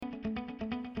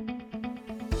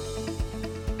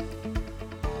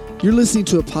You're listening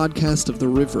to a podcast of The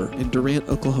River in Durant,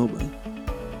 Oklahoma.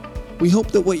 We hope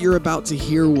that what you're about to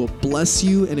hear will bless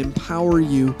you and empower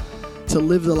you to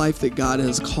live the life that God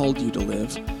has called you to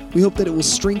live. We hope that it will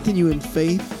strengthen you in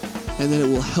faith and that it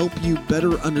will help you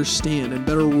better understand and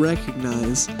better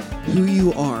recognize who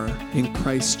you are in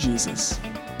Christ Jesus.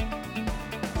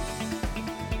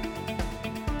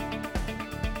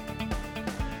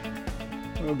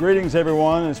 Well, greetings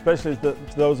everyone, especially to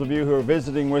those of you who are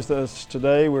visiting with us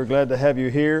today. We're glad to have you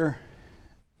here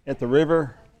at the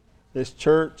River. This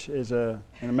church is an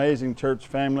amazing church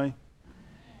family.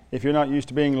 If you're not used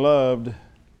to being loved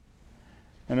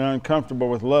and uncomfortable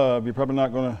with love, you're probably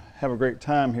not going to have a great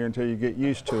time here until you get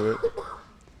used to it,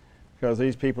 because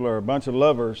these people are a bunch of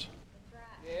lovers.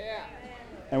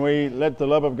 And we let the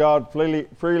love of God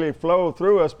freely flow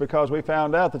through us because we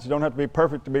found out that you don't have to be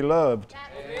perfect to be loved.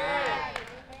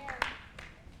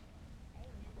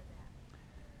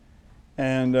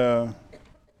 And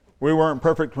we weren't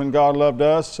perfect when God loved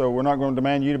us, so we're not going to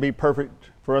demand you to be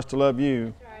perfect for us to love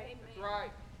you. That's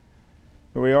right.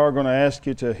 But we are going to ask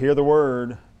you to hear the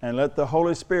Word and let the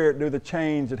Holy Spirit do the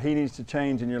change that He needs to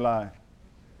change in your life.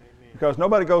 Amen. Because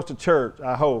nobody goes to church,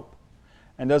 I hope,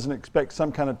 and doesn't expect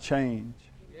some kind of change.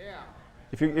 Yeah.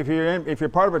 If you're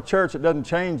part of a church that doesn't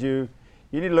change you,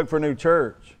 you need to look for a new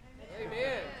church.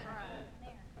 Amen.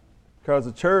 Because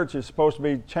the church is supposed to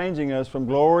be changing us from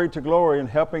glory to glory and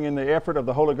helping in the effort of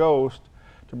the Holy Ghost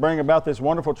to bring about this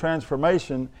wonderful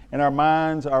transformation in our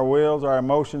minds, our wills, our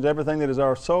emotions, everything that is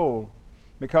our soul.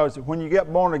 Because when you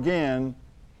get born again,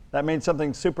 that means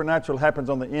something supernatural happens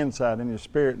on the inside in your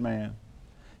spirit man.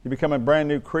 You become a brand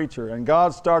new creature. And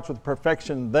God starts with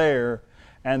perfection there,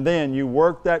 and then you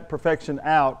work that perfection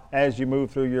out as you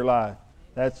move through your life.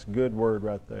 That's a good word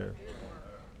right there.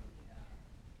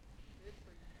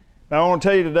 Now I want to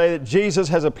tell you today that Jesus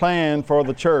has a plan for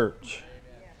the church.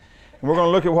 And we're going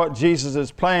to look at what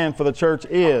Jesus' plan for the church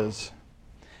is.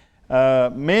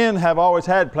 Men have always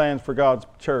had plans for God's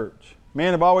church.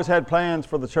 Men have always had plans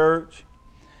for the church.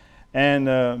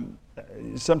 And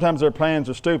sometimes their plans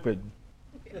are stupid.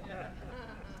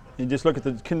 You just look at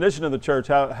the condition of the church,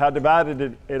 how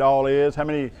divided it all is, how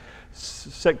many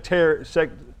sectarian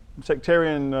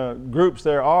groups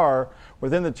there are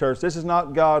within the church. This is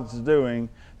not God's doing,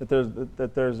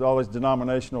 that there's all these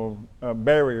denominational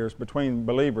barriers between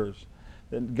believers.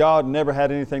 That God never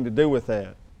had anything to do with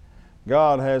that.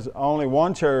 God has only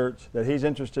one church that He's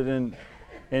interested in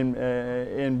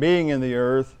being in the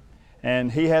earth,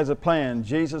 and He has a plan.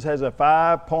 Jesus has a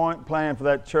 5-point plan for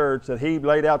that church that He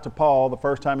laid out to Paul the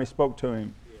first time He spoke to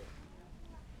him.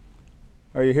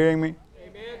 Are you hearing me?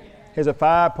 Amen. He has a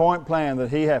 5-point plan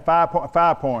that He had.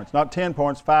 5 points, not 10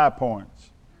 points, 5 points.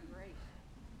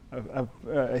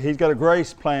 He's got a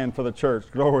grace plan for the church.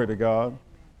 Glory to God.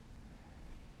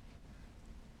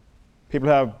 People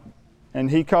have,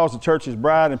 and He calls the church His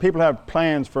bride, and people have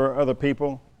plans for other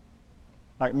people,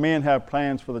 like men have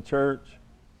plans for the church.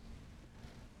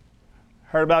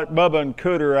 Heard about Bubba and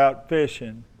Cooter out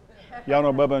fishing. Y'all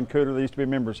know Bubba and Cooter? They used to be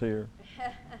members here.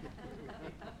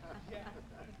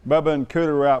 Bubba and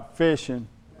Cooter were out fishing,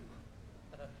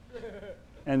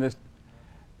 and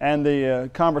the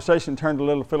conversation turned a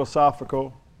little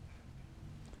philosophical,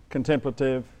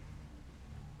 contemplative,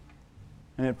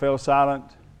 and it fell silent.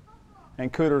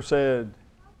 And Cooter said,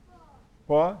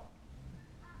 "What?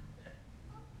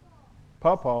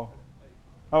 Pawpaw?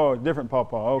 Oh, a different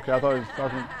pawpaw. Okay, I thought he was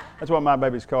talking. That's what my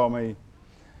babies call me."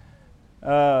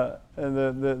 And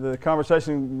the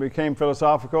conversation became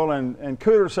philosophical, and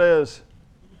Cooter says,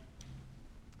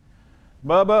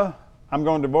 "Bubba, I'm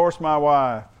going to divorce my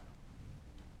wife."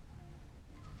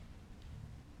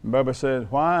 And Bubba said,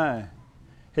 "Why?"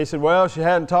 He said, "Well, she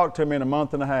hadn't talked to me in a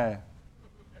month and a half."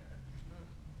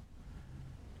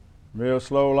 Real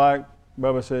slow like,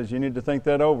 Bubba says, "You need to think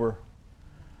that over.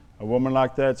 A woman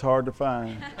like that's hard to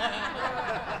find."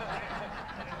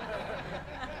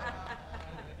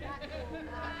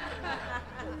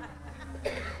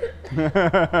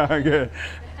 Good.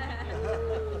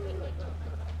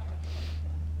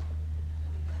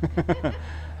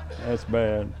 That's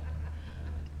bad.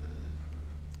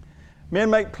 Men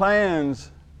make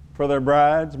plans for their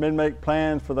brides. Men make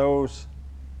plans for those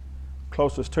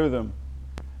closest to them.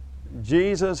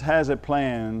 Jesus has a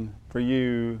plan for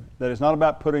you that is not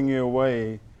about putting you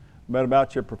away, but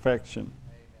about your perfection.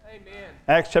 Amen.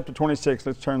 Acts chapter 26,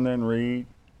 let's turn there and read.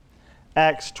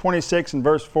 Acts 26 and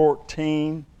verse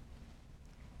 14.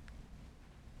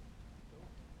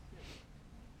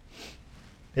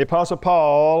 The Apostle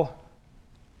Paul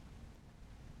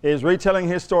is retelling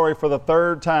his story for the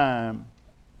third time.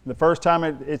 The first time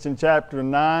it's in chapter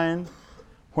 9,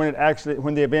 when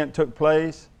the event took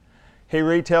place. He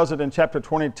retells it in chapter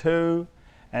 22,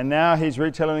 and now he's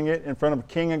retelling it in front of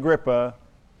King Agrippa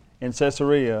in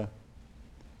Caesarea.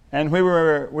 And we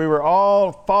were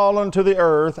all fallen to the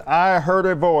earth. I heard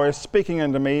a voice speaking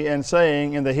unto me and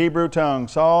saying in the Hebrew tongue,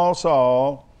 Saul,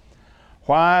 Saul,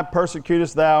 why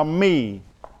persecutest thou me?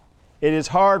 It is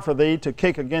hard for thee to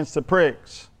kick against the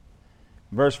pricks.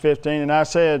 Verse 15, and I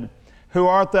said, Who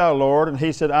art thou, Lord? And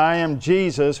he said, I am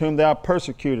Jesus, whom thou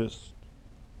persecutest.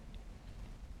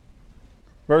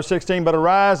 Verse 16, But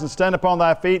arise and stand upon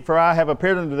thy feet, for I have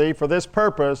appeared unto thee for this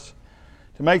purpose,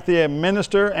 to make thee a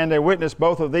minister and a witness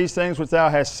both of these things which thou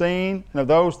hast seen, and of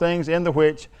those things in the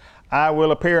which I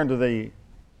will appear unto thee.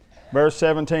 Verse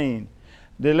 17,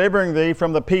 delivering thee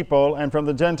from the people and from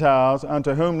the Gentiles,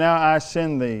 unto whom now I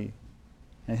send thee.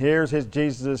 And here's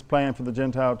Jesus' plan for the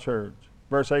Gentile church.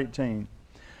 Verse 18,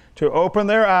 to open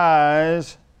their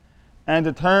eyes and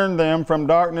to turn them from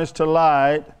darkness to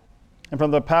light, and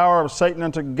from the power of Satan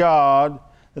unto God,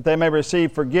 that they may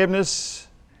receive forgiveness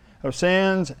of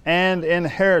sins and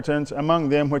inheritance among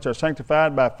them which are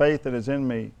sanctified by faith that is in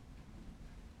me.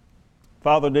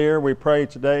 Father dear, we pray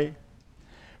today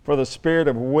for the spirit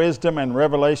of wisdom and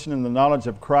revelation in the knowledge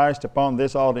of Christ upon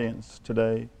this audience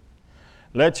today.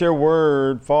 Let your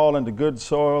word fall into good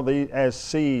soil as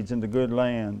seeds into good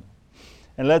land.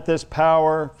 And let this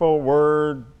powerful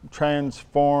word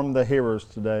transform the hearers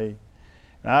today.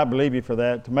 And I believe you for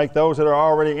that, to make those that are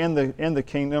already in the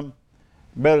kingdom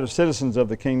better citizens of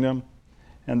the kingdom,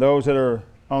 and those that are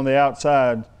on the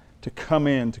outside to come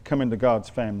into God's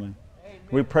family. Amen.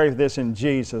 We pray for this in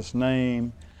Jesus'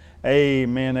 name.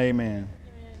 Amen, amen.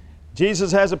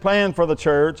 Jesus has a plan for the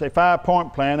church, a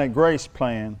 5-point plan, a grace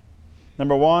plan.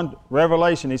 Number 1,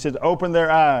 revelation. He says, open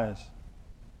their eyes.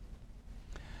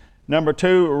 Number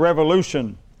 2,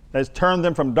 revolution. That's turned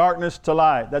them from darkness to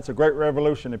light. That's a great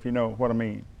revolution, if you know what I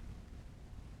mean.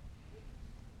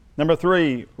 Number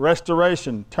 3,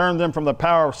 restoration. Turn them from the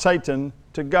power of Satan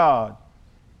to God.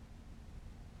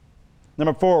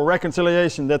 Number 4,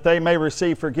 reconciliation, that they may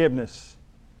receive forgiveness.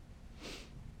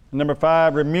 And number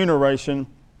 5, remuneration,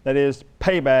 that is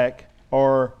payback,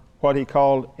 or what he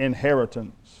called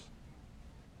inheritance.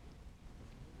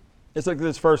 Let's look at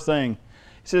this first thing.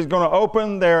 He says, going to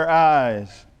open their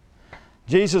eyes.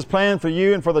 Jesus' plan for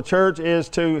you and for the church is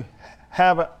to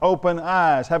have open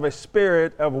eyes, have a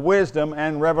spirit of wisdom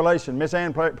and revelation. Miss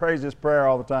Ann prays this prayer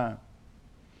all the time.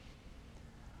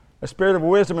 A spirit of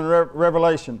wisdom and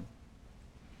revelation.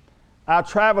 I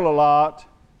travel a lot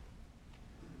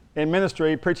in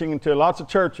ministry, preaching to lots of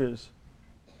churches,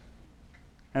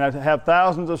 and I have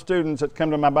thousands of students that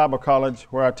come to my Bible college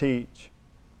where I teach.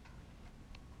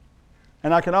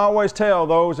 And I can always tell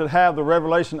those that have the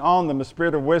revelation on them, the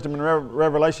spirit of wisdom and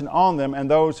revelation on them, and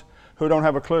those who don't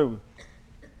have a clue.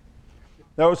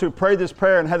 Those who prayed this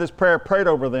prayer and had this prayer prayed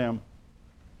over them,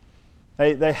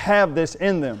 they have this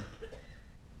in them.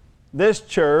 This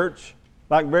church,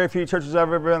 like very few churches I've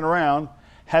ever been around,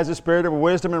 has a spirit of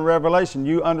wisdom and revelation.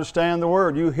 You understand the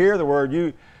Word. You hear the Word.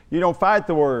 You don't fight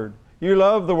the Word. You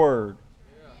love the Word.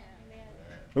 Yeah.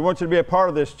 We want you to be a part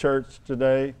of this church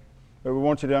today. But we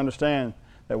want you to understand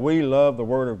that we love the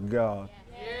Word of God.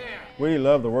 Yeah. We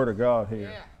love the Word of God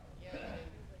here. Yeah.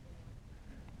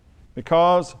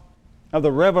 Because of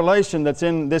the revelation that's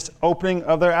in this opening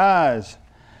of their eyes.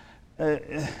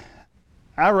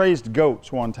 I raised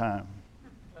goats one time.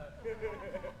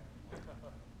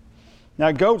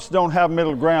 Now, goats don't have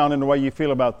middle ground in the way you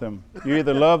feel about them. You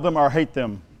either love them or hate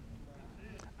them.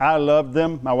 I loved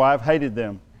them. My wife hated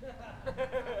them.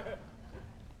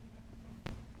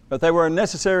 But they were a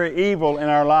necessary evil in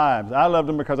our lives. I loved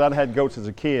them because I'd had goats as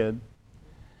a kid.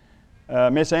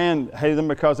 Miss Ann hated them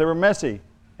because they were messy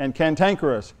and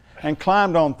cantankerous and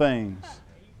climbed on things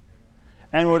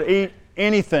and would eat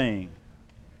anything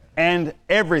and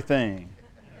everything.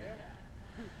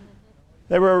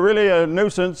 They were really a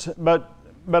nuisance, but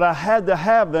I had to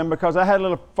have them because I had a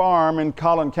little farm in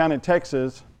Collin County,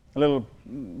 Texas, a little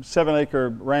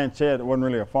 7-acre ranchette. It wasn't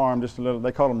really a farm, just a little,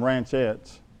 they called them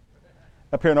ranchettes.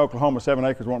 Up here in Oklahoma, 7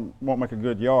 acres won't make a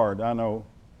good yard, I know.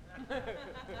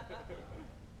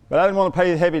 But I didn't want to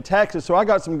pay heavy taxes, so I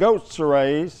got some goats to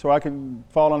raise so I could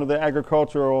fall under the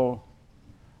agricultural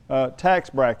tax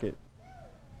bracket.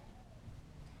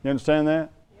 You understand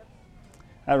that? Yep.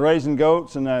 I was raising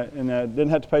goats, and I didn't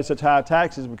have to pay such high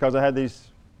taxes because I had these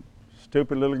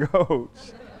stupid little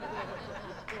goats.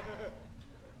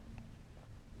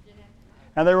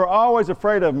 And they were always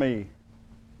afraid of me.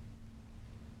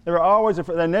 They were always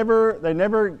afraid. They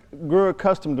never grew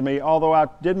accustomed to me, although I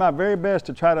did my very best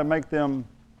to try to make them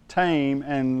tame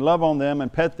and love on them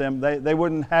and pet them. They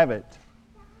wouldn't have it.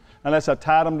 unless I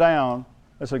tied them down,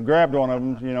 unless I grabbed one of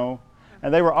them, you know.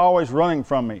 And they were always running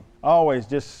from me, always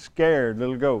just scared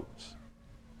little goats.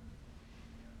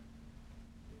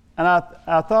 And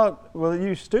I thought, well,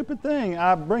 you stupid thing.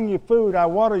 I bring you food, I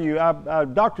water you, I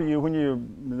doctor you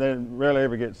when they rarely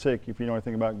ever get sick if you know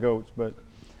anything about goats. But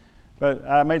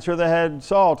I made sure they had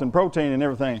salt and protein and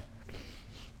everything.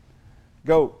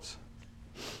 Goats.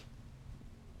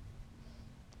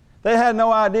 They had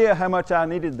no idea how much I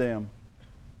needed them.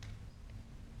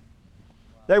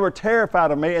 They were terrified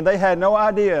of me, and they had no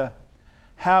idea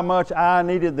how much I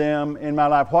needed them in my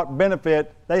life, what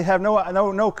benefit. They have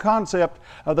no concept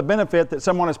of the benefit that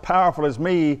someone as powerful as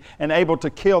me and able to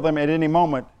kill them at any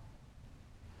moment.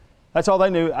 That's all they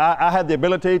knew. I had the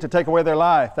ability to take away their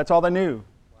life. That's all they knew.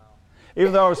 Wow.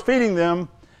 Even though I was feeding them,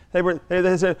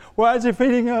 they said, why is he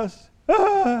feeding us?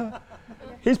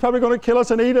 He's probably going to kill us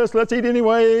and eat us. Let's eat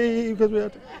anyway. Because we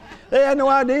have to. They had no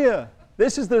idea.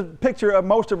 This is the picture of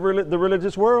most of the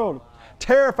religious world.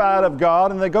 Terrified of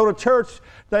God, and they go to church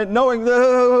knowing,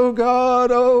 oh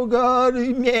God,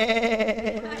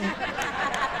 yeah.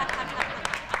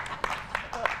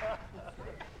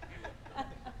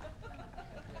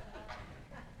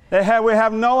 We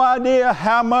have no idea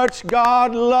how much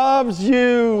God loves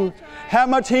you, how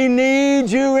much He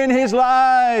needs you in His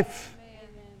life.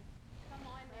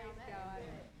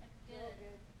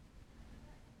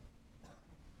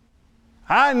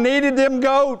 I needed them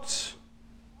goats.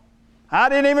 I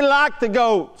didn't even like the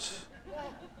goats.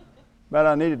 But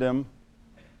I needed them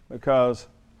because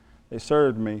they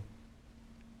served me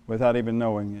without even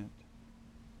knowing it.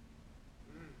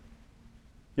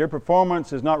 Your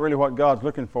performance is not really what God's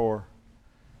looking for.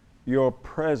 Your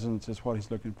presence is what He's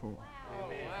looking for.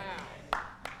 Wow.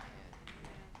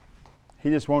 He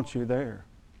just wants you there.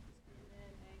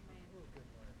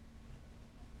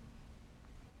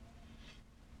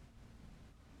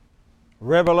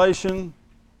 Revelation.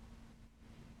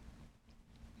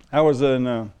 I was in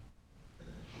a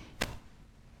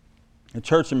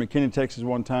church in McKinney, Texas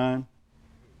one time,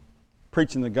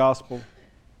 preaching the gospel.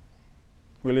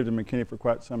 We lived in McKinney for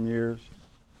quite some years.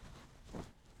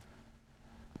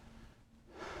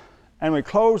 And we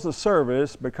closed the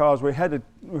service because we had to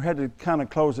kind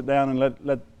of close it down and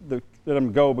let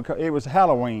them go because it was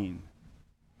Halloween.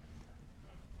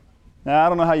 Now, I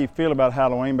don't know how you feel about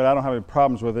Halloween, but I don't have any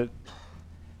problems with it.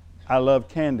 I love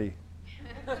candy.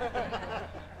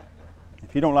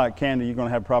 If you don't like candy, you're going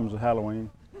to have problems with Halloween.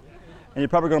 And you're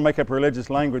probably going to make up religious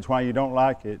language why you don't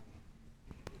like it.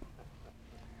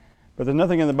 But there's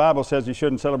nothing in the Bible says you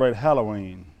shouldn't celebrate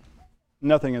Halloween.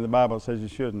 Nothing in the Bible says you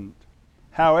shouldn't.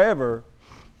 However,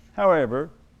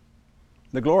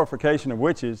 the glorification of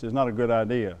witches is not a good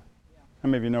idea. How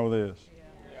many of you know this?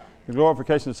 The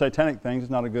glorification of satanic things is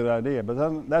not a good idea.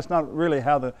 But that's not really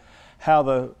how the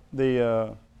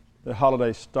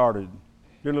holiday started.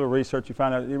 Do a little research, you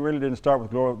find out it really didn't start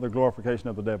with the glorification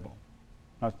of the devil.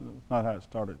 That's not how it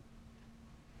started.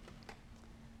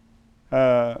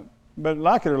 But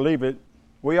like it or leave it,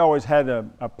 we always had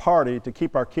a party to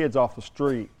keep our kids off the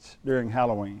streets during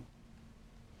Halloween.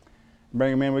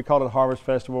 Bring them in, we called it Harvest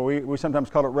Festival. We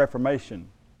sometimes called it Reformation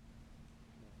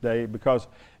Day because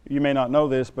you may not know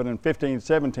this, but in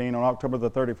 1517, on October the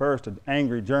 31st, an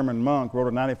angry German monk wrote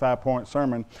a 95-point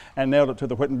sermon and nailed it to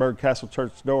the Wittenberg Castle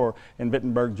Church door in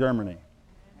Wittenberg, Germany.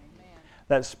 Amen.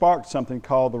 That sparked something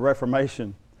called the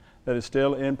Reformation that is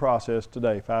still in process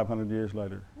today, 500 years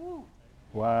later. Woo.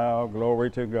 Wow, glory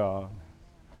to God.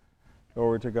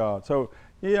 Glory to God. So,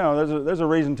 you know, there's a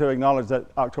reason to acknowledge that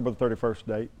October the 31st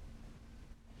date.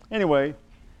 Anyway,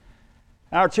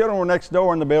 our children were next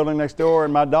door in the building next door,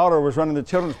 and my daughter was running the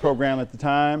children's program at the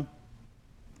time.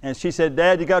 And she said,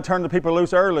 Dad, you got to turn the people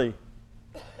loose early.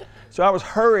 So I was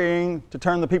hurrying to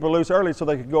turn the people loose early so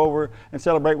they could go over and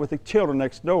celebrate with the children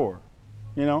next door.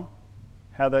 You know,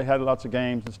 how they had lots of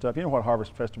games and stuff. You know what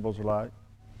harvest festivals are like.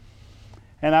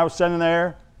 And I was sitting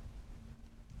there,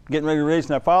 getting ready to release.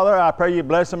 Now, Father, I pray you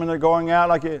bless them and they're going out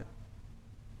like it.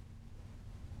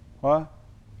 What?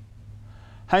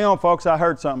 Hang on, folks, I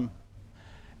heard something.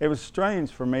 It was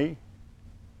strange for me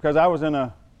because I was on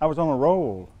a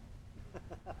roll.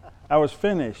 I was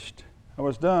finished. I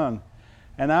was done.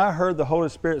 And I heard the Holy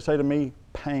Spirit say to me,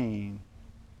 pain.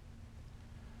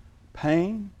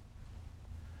 Pain?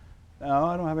 No,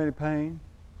 I don't have any pain.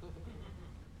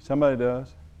 Somebody does.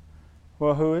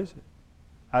 Well, who is it?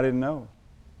 I didn't know.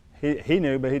 He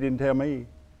knew, but he didn't tell me.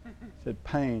 He said,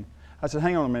 pain. I said,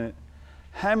 hang on a minute.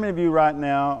 How many of you right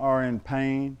now are in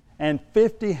pain? And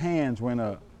 50 hands went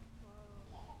up.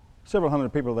 Several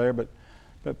hundred people there, but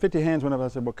 50 hands went up. I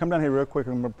said, well, come down here real quick.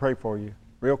 I'm going to pray for you.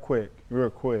 Real quick.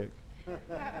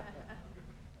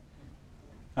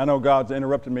 I know God's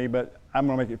interrupted me, but I'm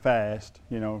going to make it fast,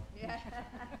 you know. Yeah.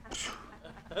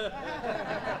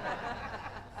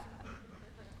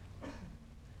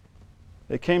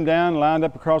 They came down, lined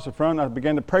up across the front. I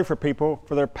began to pray for people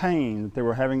for their pain that they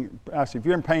were having. I said, if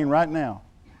you're in pain right now.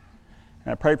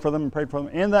 And I prayed for them and prayed for them.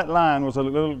 In that line was a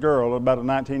little girl, about a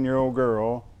 19-year-old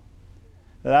girl,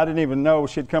 that I didn't even know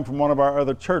she'd come from one of our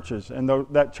other churches. And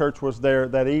that church was there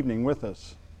that evening with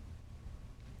us.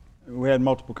 We had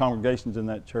multiple congregations in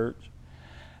that church.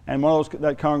 And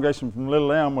that congregation from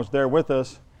Little Elm was there with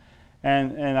us.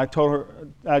 And I told her,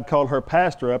 I'd called her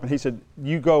pastor up, and he said,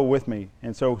 you go with me.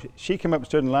 And so she came up and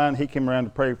stood in line. He came around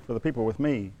to pray for the people with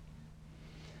me.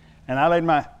 And I laid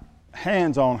my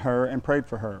hands on her and prayed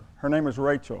for her. Her name was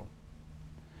Rachel.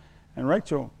 And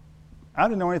Rachel, I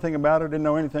didn't know anything about her, didn't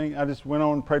know anything. I just went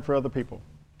on and prayed for other people.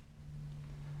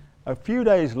 A few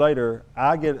days later,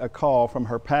 I get a call from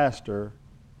her pastor,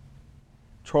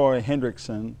 Troy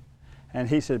Hendrickson, and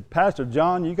he said, Pastor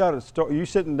John, you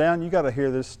sitting down, you got to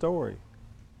hear this story.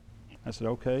 I said,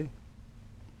 okay.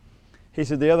 He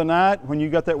said, the other night when you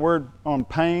got that word on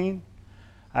pain,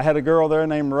 I had a girl there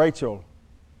named Rachel.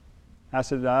 I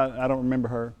said, I don't remember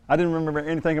her. I didn't remember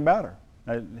anything about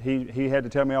her. He had to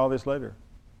tell me all this later.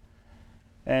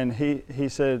 And he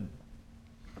said,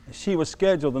 she was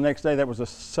scheduled the next day. That was a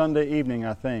Sunday evening,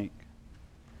 I think.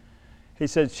 He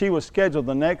said she was scheduled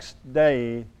the next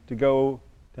day to go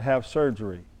to have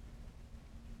surgery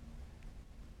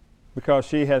because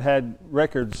she had had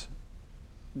records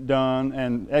done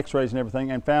and x-rays and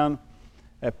everything, and found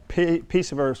a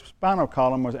piece of her spinal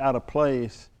column was out of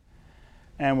place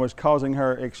and was causing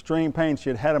her extreme pain. She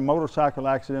had had a motorcycle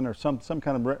accident or some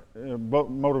kind of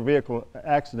motor vehicle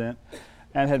accident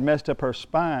and had messed up her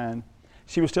spine.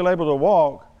 She was still able to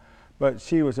walk, but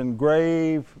she was in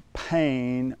grave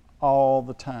pain all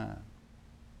the time.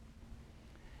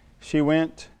 She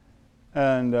went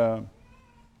and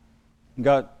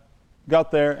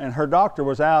got there, and her doctor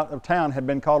was out of town, had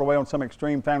been called away on some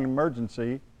extreme family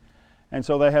emergency, and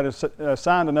so they had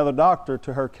assigned another doctor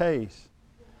to her case.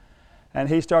 And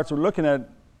he starts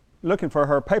looking for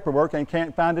her paperwork and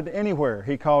can't find it anywhere.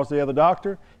 He calls the other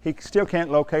doctor. He still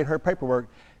can't locate her paperwork.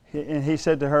 And he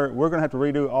said to her, we're going to have to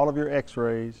redo all of your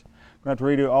x-rays. We're going to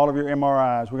have to redo all of your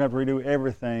MRIs. We're going to have to redo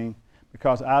everything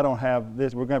because I don't have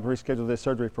this. We're going to have to reschedule this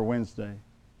surgery for Wednesday.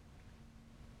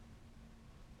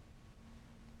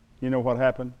 You know what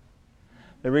happened?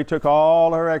 They retook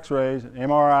all her x-rays,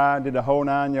 MRI, did the whole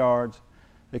 9 yards.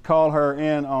 They called her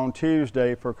in on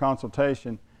Tuesday for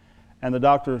consultation, and the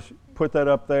doctor put that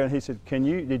up there, and he said,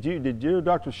 did your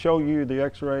doctor show you the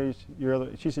x-rays?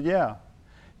 She said, yeah.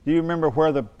 Do you remember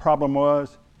where the problem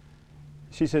was?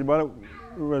 She said, well,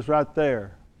 it was right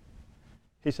there.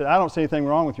 He said, I don't see anything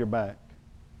wrong with your back.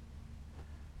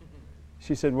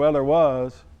 She said, well, there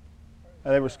was.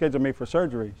 They were scheduling me for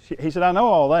surgery. He said, I know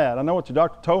all that. I know what your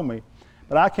doctor told me,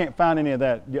 but I can't find any of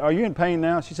that. Are you in pain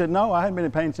now? She said, no, I haven't been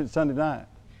in pain since Sunday night.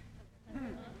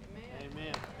 Amen.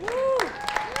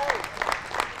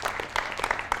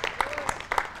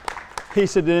 He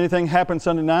said, did anything happen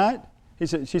Sunday night?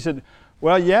 She said,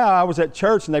 well, yeah, I was at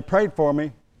church and they prayed for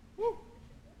me.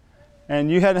 And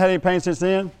you hadn't had any pain since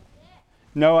then?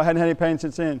 No, I hadn't had any pain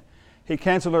since then. He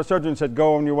canceled her surgery and said,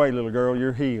 go on your way, little girl,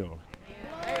 you're healed.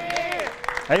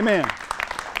 Amen.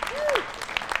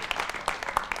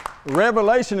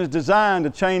 Revelation is designed to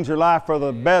change your life for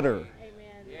the better.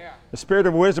 Amen. Yeah. The spirit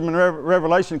of wisdom and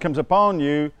revelation comes upon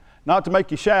you, not to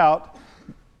make you shout,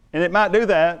 and it might do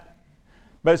that,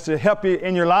 but it's to help you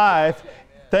in your life,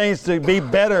 things to be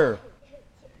better.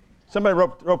 Somebody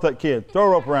rope that kid. Throw a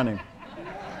rope around him.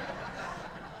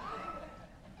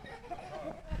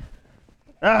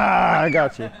 I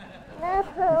got you.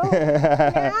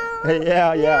 Yeah,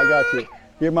 I got you.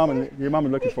 Your mama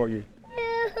looking for you.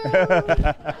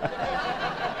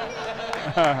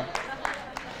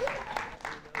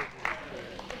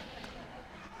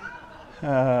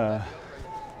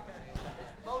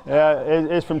 Yeah,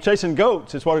 it's from chasing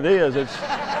goats. It's what it is. It's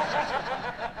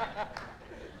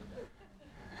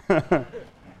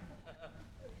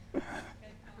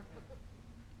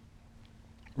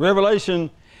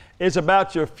Revelation is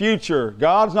about your future.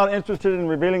 God's not interested in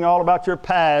revealing all about your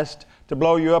past to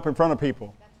blow you up in front of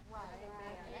people.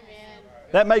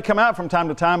 That may come out from time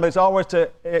to time, but it's always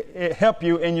to help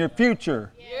you in your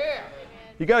future. Yeah.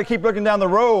 You got to keep looking down the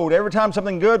road. Every time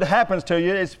something good happens to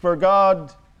you, it's for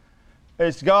God.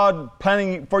 It's God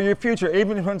planning for your future.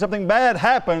 Even when something bad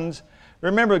happens,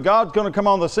 Remember, God's going to come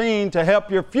on the scene to help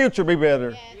your future be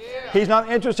better. Yeah. He's not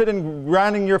interested in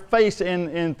grinding your face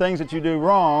in things that you do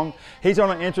wrong. He's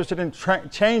only interested in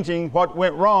changing what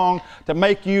went wrong to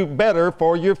make you better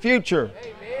for your future.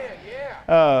 Amen.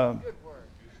 Yeah. Good word.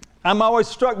 I'm always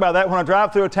struck by that when I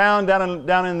drive through a town down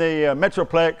in the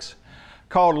Metroplex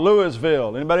called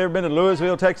Louisville. Anybody ever been to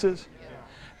Louisville, Texas? Yeah.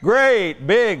 Great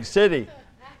big city.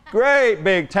 Great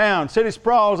big town. City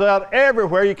sprawls out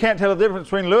everywhere. You can't tell the difference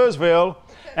between Louisville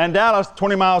and Dallas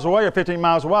 20 miles away or 15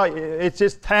 miles away. It's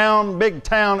just town, big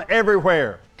town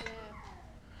everywhere.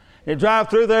 You drive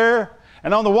through there,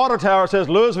 and on the water tower it says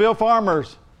Louisville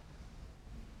Farmers.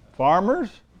 Farmers?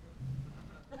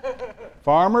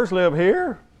 Farmers live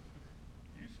here?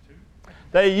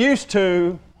 They used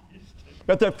to,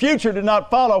 but their future did not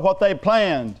follow what they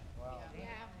planned.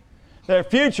 Their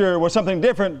future was something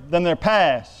different than their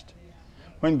past.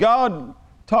 When God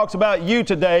talks about you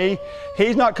today,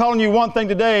 He's not calling you one thing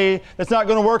today that's not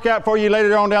going to work out for you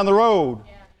later on down the road.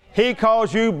 He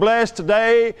calls you blessed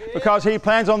today because He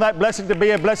plans on that blessing to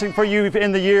be a blessing for you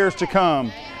in the years to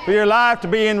come. For your life to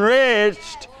be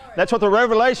enriched. That's what the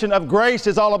revelation of grace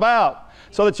is all about.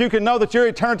 So that you can know that your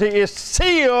eternity is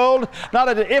sealed, not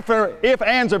at if,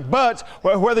 ands, or buts,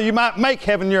 whether you might make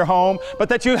heaven your home, but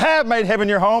that you have made heaven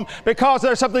your home because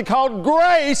there's something called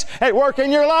grace at work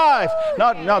in your life.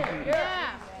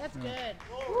 Yeah, that's good.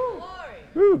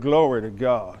 Ooh, glory to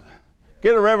God.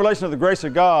 Get a revelation of the grace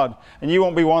of God, and you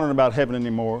won't be wondering about heaven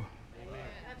anymore. Amen.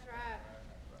 That's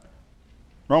right.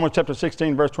 Romans chapter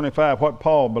 16, verse 25, what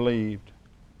Paul believed.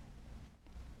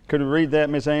 Could we read that,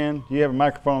 Miss Ann? Do you have a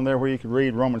microphone there where you could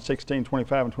read Romans 16,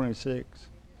 25 and 26?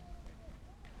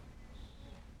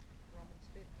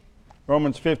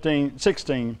 Romans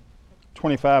 16,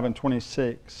 25 and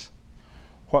 26.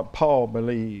 What Paul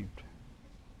believed.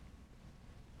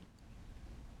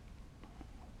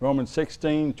 Romans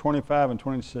 16, 25 and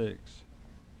 26.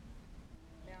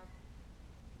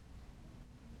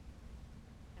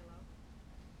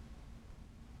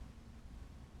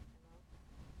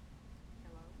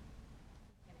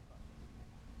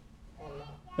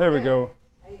 There we go.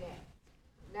 Amen.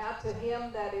 Now to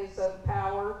Him that is of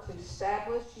power to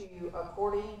establish you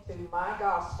according to my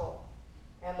gospel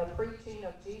and the preaching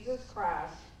of Jesus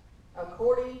Christ,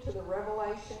 according to the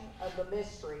revelation of the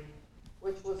mystery,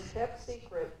 which was kept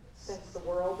secret since the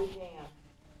world began,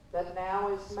 but now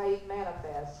is made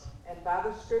manifest, and by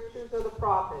the scriptures of the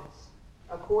prophets,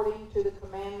 according to the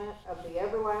commandment of the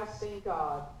everlasting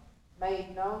God,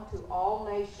 made known to all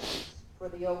nations for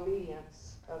the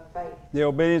obedience of faith. The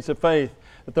obedience of faith.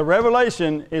 But the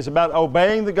revelation is about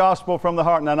obeying the gospel from the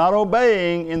heart. Now, not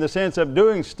obeying in the sense of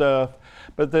doing stuff,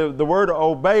 but the word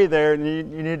obey there, and you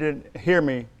need to hear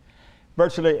me.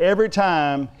 Virtually every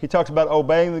time he talks about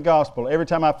obeying the gospel, every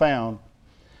time I found,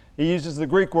 he uses the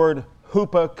Greek word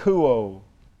hupakuo.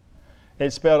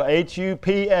 It's spelled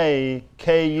Hupakuo.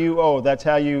 That's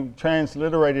how you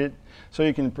transliterate it so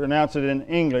you can pronounce it in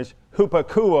English.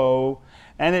 Hupakuo.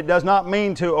 And it does not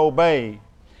mean to obey.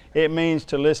 It means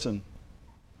to listen.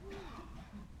 It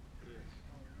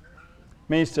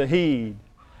means to heed.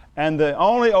 And the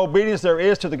only obedience there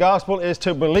is to the gospel is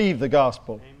to believe the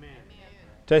gospel. Amen.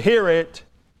 To hear it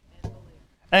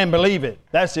and believe it.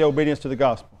 That's the obedience to the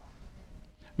gospel.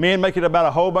 Men make it about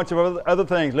a whole bunch of other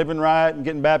things, living right and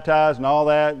getting baptized and all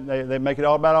that. They make it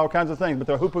all about all kinds of things. But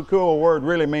the hupakuo word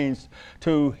really means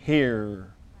to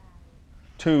hear.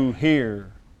 To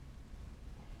hear.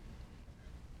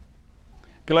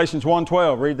 Galatians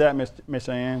 1:12. Read that, Miss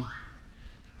Ann.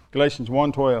 Galatians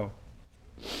 1:12.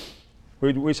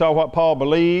 We saw what Paul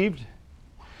believed.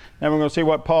 Now we're going to see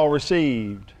what Paul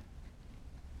received.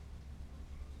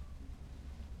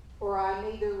 For I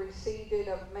neither received it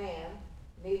of man,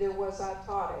 neither was I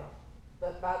taught it,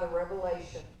 but by the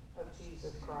revelation of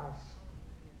Jesus Christ.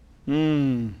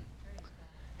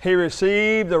 He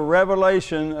received the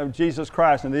revelation of Jesus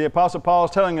Christ. And the Apostle Paul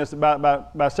is telling us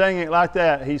by saying it like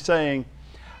that, he's saying,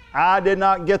 I did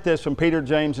not get this from Peter,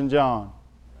 James, and John.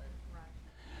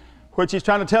 Which he's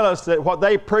trying to tell us that what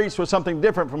they preached was something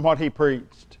different from what he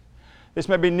preached. This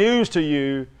may be news to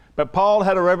you, but Paul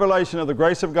had a revelation of the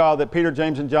grace of God that Peter,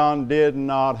 James, and John did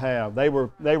not have. They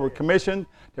were commissioned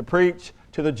to preach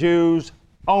to the Jews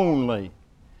only.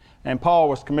 And Paul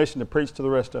was commissioned to preach to the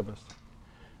rest of us.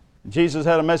 Jesus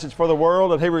had a message for the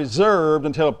world that he reserved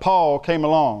until Paul came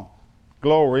along.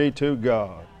 Glory to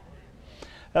God.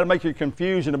 That'll make your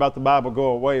confusion about the Bible go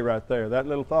away right there. That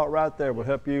little thought right there will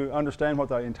help you understand what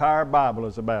the entire Bible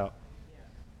is about.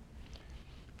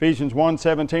 Ephesians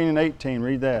 1:17 and 18,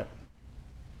 read that.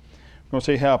 We're going to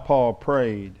see how Paul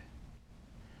prayed.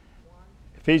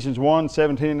 Ephesians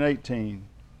 1:17 and 18.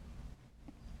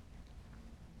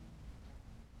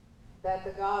 that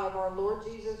the God of our Lord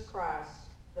Jesus Christ,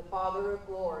 the Father of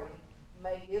glory,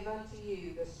 may give unto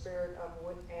you the spirit of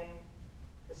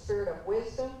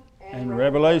wisdom and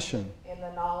revelation in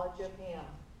the knowledge of him,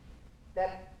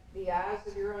 that the eyes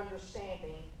of your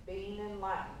understanding being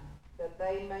enlightened, that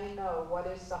they may know what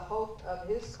is the hope of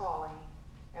his calling,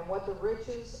 and what the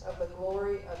riches of the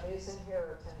glory of his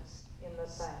inheritance in the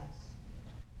saints.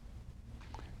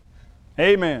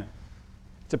 Amen.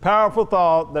 It's a powerful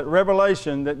thought, that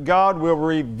revelation, that God will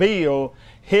reveal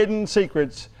hidden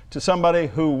secrets to somebody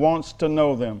who wants to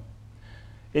know them.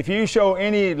 If you show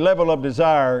any level of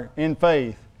desire in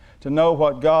faith to know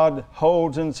what God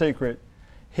holds in secret,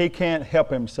 he can't help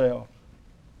himself.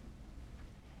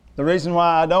 The reason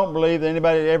why I don't believe that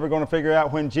anybody is ever going to figure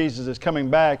out when Jesus is coming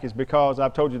back is because,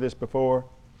 I've told you this before,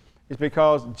 is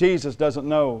because Jesus doesn't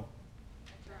know.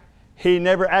 He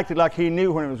never acted like he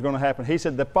knew when it was going to happen. He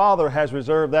said the Father has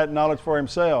reserved that knowledge for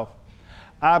himself.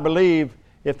 I believe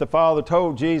if the Father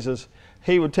told Jesus,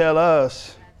 he would tell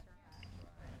us.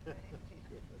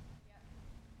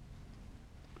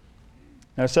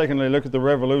 Now, secondly, look at the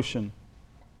revolution.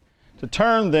 To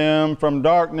turn them from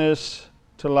darkness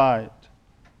to light.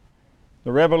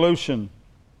 The revolution.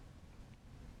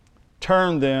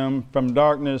 Turn them from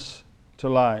darkness to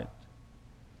light.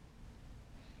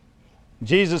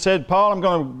 Jesus said, Paul, I'm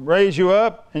going to raise you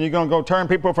up and you're going to go turn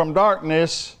people from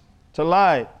darkness to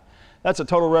light. That's a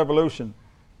total revolution.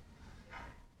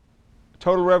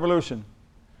 Total revolution.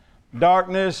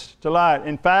 Darkness to light.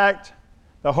 In fact,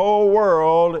 the whole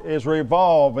world is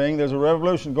revolving. There's a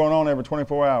revolution going on every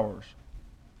 24 hours.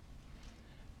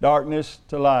 Darkness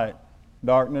to light.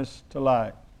 Darkness to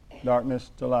light.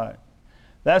 Darkness to light.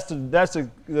 That's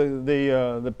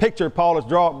the picture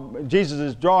Jesus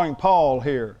is drawing Paul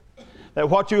here. That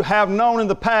what you have known in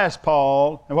the past,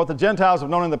 Paul, and what the Gentiles have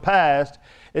known in the past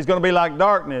is going to be like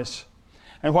darkness.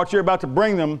 And what you're about to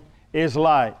bring them is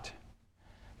light.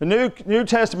 The New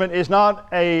Testament is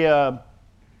not an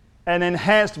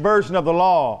enhanced version of the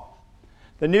law.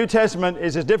 The New Testament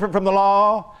is as different from the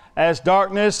law as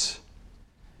darkness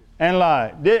and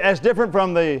light. As different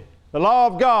from the law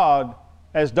of God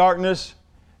as darkness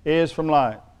is from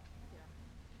light.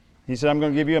 He said, I'm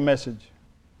going to give you a message.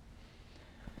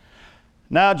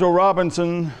 Nigel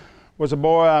Robinson was a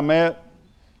boy I met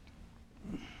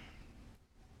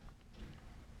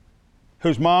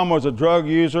whose mom was a drug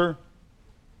user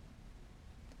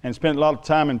and spent a lot of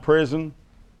time in prison.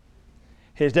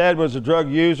 His dad was a drug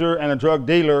user and a drug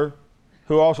dealer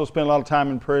who also spent a lot of time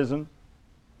in prison,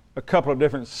 a couple of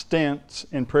different stints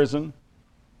in prison.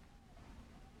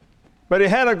 But he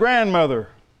had a grandmother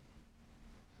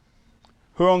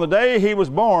who on the day he was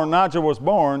born, Nigel was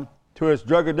born, to his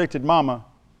drug-addicted mama.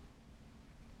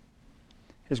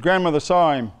 His grandmother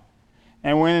saw him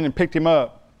and went in and picked him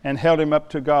up and held him up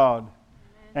to God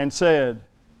and said,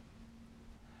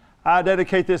 I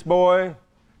dedicate this boy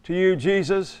to you,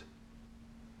 Jesus,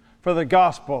 for the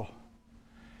gospel.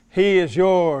 He is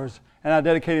yours, and I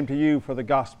dedicate him to you for the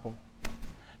gospel.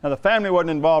 Now, the family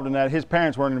wasn't involved in that. His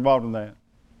parents weren't involved in that.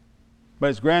 But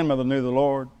his grandmother knew the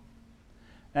Lord,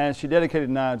 and she dedicated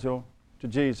Nigel to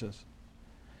Jesus.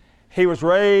 He was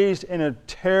raised in a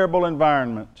terrible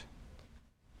environment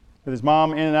with his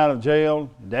mom in and out of jail,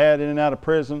 dad in and out of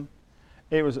prison.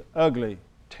 It was ugly,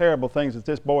 terrible things that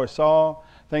this boy saw,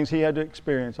 things he had to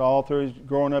experience all through his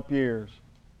growing up years.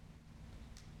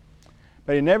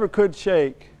 But he never could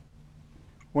shake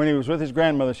when he was with his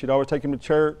grandmother. She'd always take him to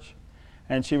church,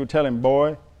 and she would tell him,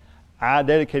 boy, I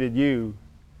dedicated you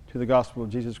to the gospel of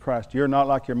Jesus Christ. You're not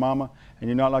like your mama, and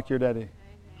you're not like your daddy. Amen.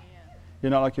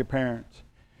 You're not like your parents.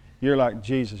 You're like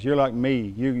Jesus. You're like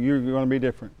me. You're going to be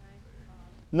different.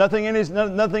 Nothing in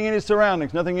his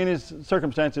surroundings, nothing in his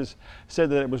circumstances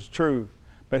said that it was true.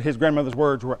 But his grandmother's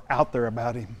words were out there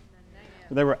about him.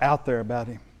 They were out there about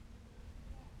him.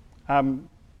 I'm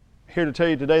here to tell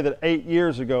you today that 8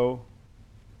 years ago,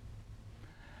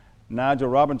 Nigel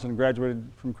Robinson graduated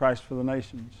from Christ for the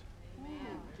Nations.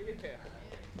 Amen.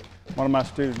 One of my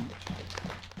students.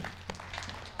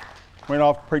 Went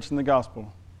off preaching the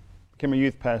gospel. Became a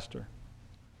youth pastor.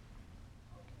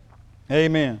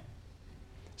 Amen.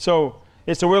 So,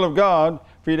 it's the will of God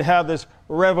for you to have this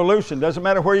revolution. Doesn't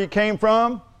matter where you came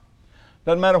from.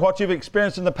 Doesn't matter what you've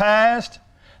experienced in the past.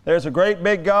 There's a great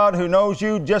big God who knows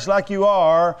you just like you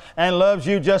are and loves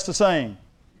you just the same.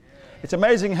 It's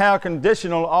amazing how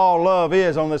conditional all love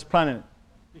is on this planet.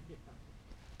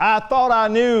 I thought I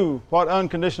knew what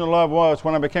unconditional love was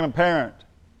when I became a parent.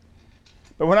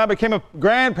 But when I became a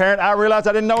grandparent, I realized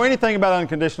I didn't know anything about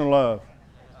unconditional love.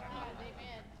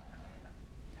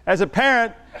 As a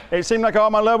parent, It seemed like all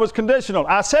my love was conditional.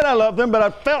 I said I loved them, but I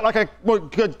felt like I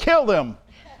could kill them.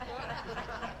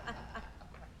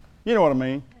 You know what I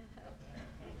mean.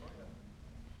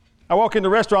 I walk into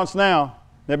restaurants now.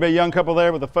 There'll be a young couple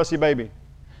there with a fussy baby.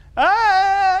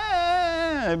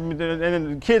 And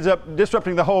then the kids up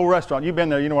disrupting the whole restaurant. You've been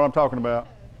there, you know what I'm talking about.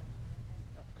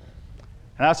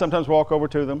 And I sometimes walk over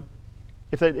to them.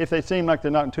 If they seem like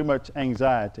they're not in too much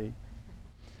anxiety,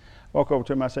 walk over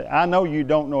to them. I say, I know you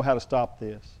don't know how to stop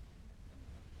this.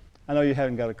 I know you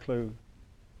haven't got a clue.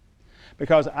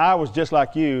 Because I was just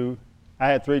like you. I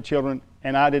had 3 children,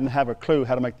 and I didn't have a clue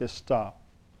how to make this stop.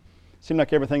 It seemed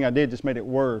like everything I did just made it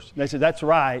worse. And they said, that's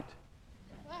right.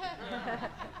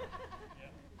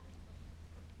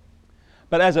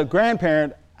 But as a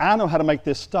grandparent, I know how to make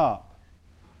this stop.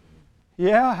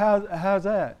 Yeah, how's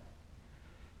that?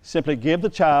 Simply give the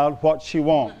child what she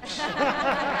wants.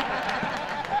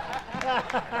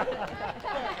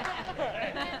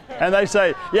 And they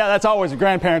say, yeah, that's always a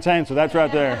grandparent's answer. That's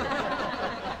right there.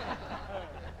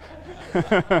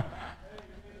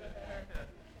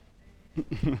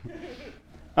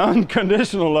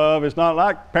 Unconditional love is not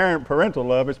like parental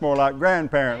love. It's more like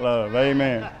grandparent love.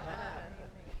 Amen.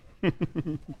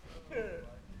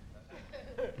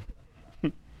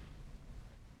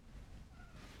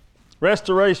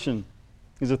 Restoration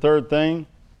is the third thing.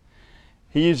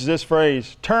 He uses this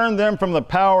phrase, turn them from the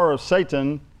power of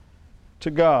Satan to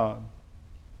God.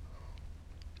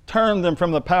 Turn them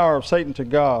from the power of Satan to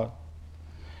God.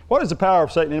 What is the power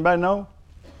of Satan? Anybody know?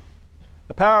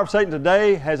 The power of Satan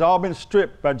today has all been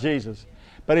stripped by Jesus.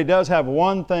 But he does have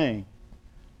one thing,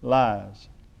 lies.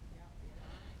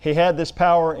 He had this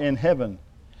power in heaven.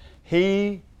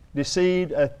 He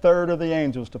deceived 1/3 of the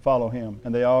angels to follow him,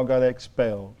 and they all got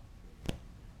expelled.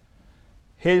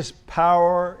 His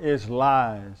power is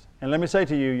lies. And let me say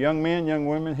to you, young men, young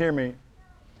women, hear me.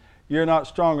 You're not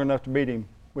strong enough to beat him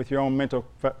with your own mental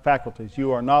faculties.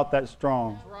 You are not that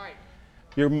strong. That's right.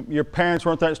 Your parents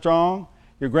weren't that strong.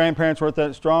 Your grandparents weren't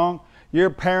that strong. Your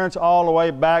parents all the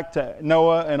way back to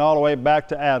Noah and all the way back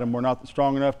to Adam were not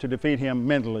strong enough to defeat him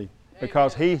mentally.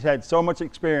 Because he's had so much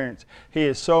experience. He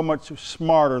is so much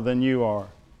smarter than you are.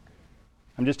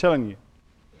 I'm just telling you.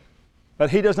 But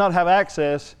he does not have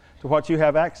access to what you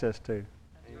have access to.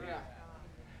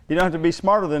 You don't have to be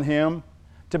smarter than him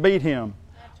to beat him.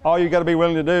 All you've got to be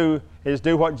willing to do is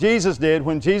do what Jesus did.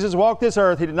 When Jesus walked this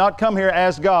earth, he did not come here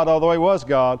as God, although he was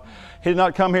God. He did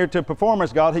not come here to perform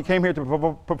as God. He came here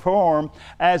to perform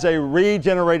as a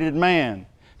regenerated man,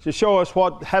 to show us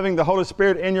what having the Holy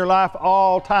Spirit in your life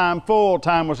all time, full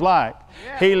time was like.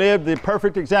 Yeah. He lived the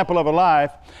perfect example of a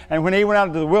life. And when he went out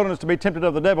into the wilderness to be tempted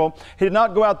of the devil, he did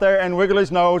not go out there and wiggle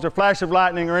his nose or flash of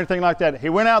lightning or anything like that. He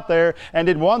went out there and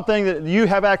did one thing that you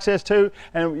have access to,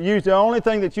 and used the only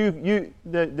thing that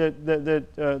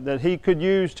that he could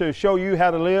use to show you how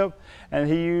to live, and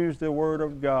he used the Word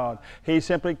of God. He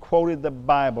simply quoted the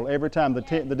Bible. Every time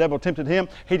the devil tempted him,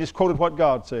 he just quoted what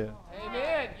God said.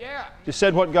 Amen. Yeah. Just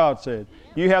said what God said.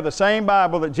 You have the same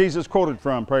Bible that Jesus quoted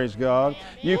from, praise God.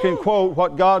 You can quote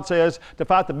what God says to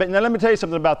fight the... Now let me tell you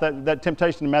something about that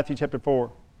temptation in Matthew chapter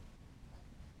 4.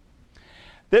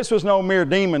 This was no mere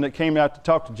demon that came out to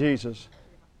talk to Jesus.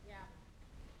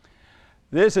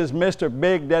 This is Mr.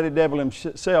 Big Daddy Devil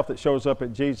himself that shows up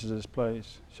at Jesus'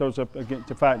 place, shows up again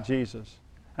to fight Jesus.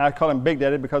 And I call him Big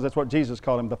Daddy because that's what Jesus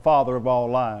called him, the father of all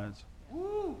lies.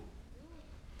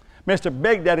 Mr.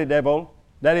 Big Daddy Devil,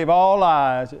 Daddy of all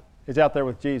lies, is out there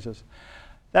with Jesus.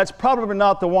 That's probably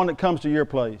not the one that comes to your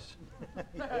place.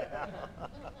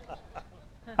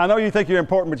 I know you think you're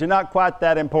important, but you're not quite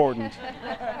that important.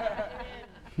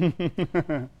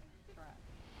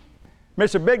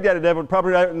 Mr. Big Daddy Devil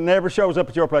probably never shows up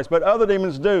at your place, but other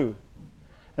demons do.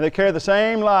 And they carry the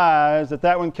same lies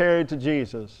that one carried to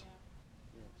Jesus.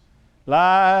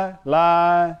 Lie,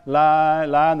 lie, lie,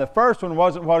 lie. And the first one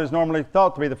wasn't what is normally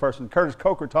thought to be the first one. Curtis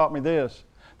Coker taught me this.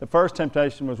 The first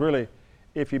temptation was really,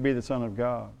 if you be the Son of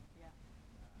God.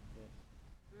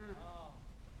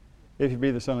 If you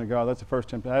be the Son of God, that's the first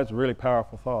temptation. That's a really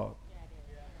powerful thought.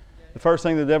 The first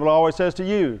thing the devil always says to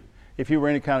you, if you were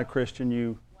any kind of Christian,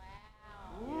 you...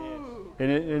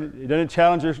 And doesn't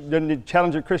it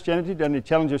challenge your Christianity? Doesn't it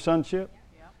challenge your sonship?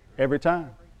 Every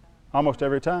time. Almost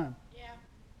every time.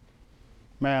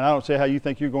 Man, I don't see how you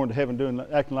think you're going to heaven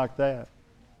acting like that.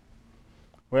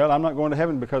 Well, I'm not going to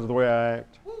heaven because of the way I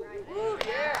act.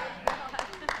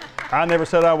 I never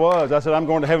said I was. I said I'm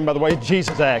going to heaven by the way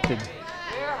Jesus acted.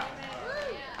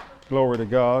 Glory to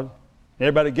God.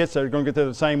 Everybody that gets there is going to get there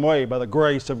the same way, by the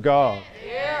grace of God.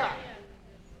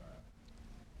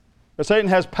 But Satan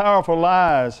has powerful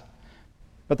lies.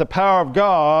 But the power of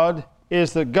God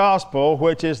is the gospel,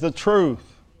 which is the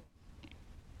truth.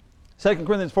 2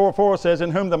 Corinthians 4:4 says,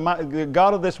 in whom the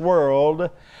God of this world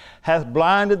hath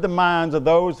blinded the minds of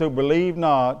those who believe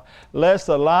not, lest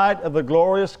the light of the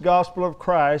glorious gospel of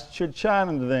Christ should shine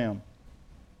unto them.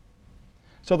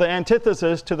 So the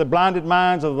antithesis to the blinded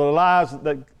minds of the lies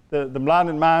that the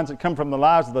blinded minds that come from the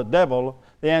lies of the devil,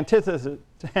 the antithesis,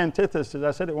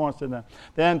 I said it once, didn't I?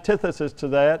 The antithesis to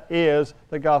that is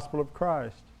the gospel of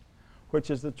Christ,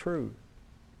 which is the truth.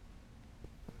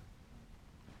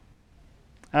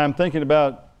 I'm thinking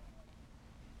about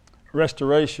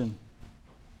restoration.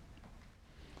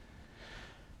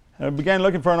 I began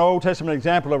looking for an Old Testament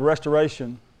example of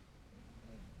restoration.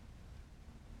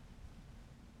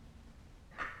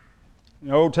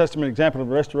 An Old Testament example of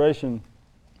restoration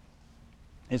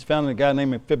is found in a guy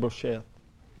named Mephibosheth.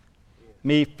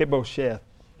 Mephibosheth.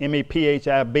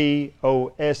 Mephibosheth.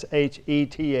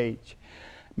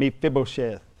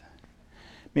 Mephibosheth.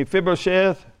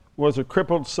 Mephibosheth was a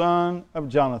crippled son of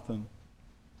Jonathan.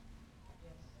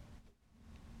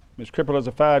 He was crippled as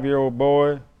a 5-year-old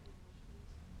boy.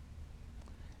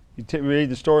 You read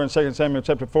the story in 2 Samuel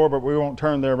chapter 4, but we won't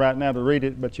turn there right now to read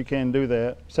it, but you can do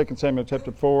that. 2 Samuel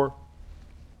chapter 4.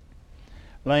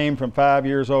 Lame from 5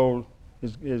 years old,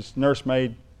 his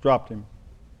nursemaid dropped him.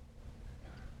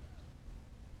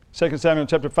 2 Samuel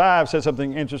chapter 5 says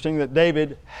something interesting, that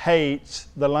David hates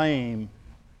the lame.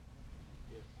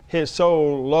 His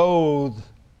soul loathed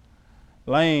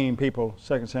lame people,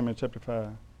 2 Samuel chapter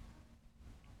 5.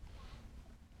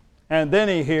 And then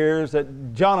he hears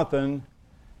that Jonathan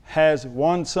has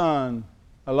one son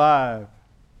alive.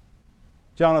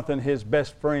 Jonathan, his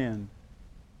best friend.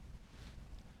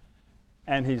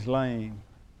 And he's lame.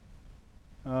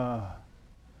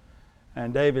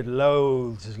 And David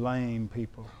loathes lame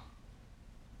people.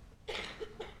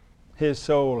 His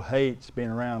soul hates being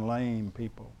around lame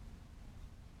people.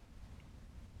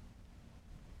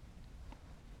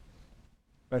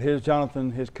 But here's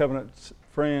Jonathan, his covenant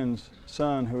friend's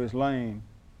son, who is lame.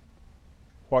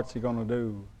 What's he going to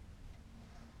do?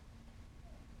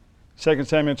 2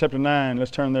 Samuel chapter 9, let's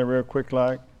turn there real quick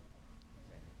like.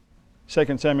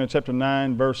 2 Samuel chapter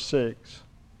 9, verse 6.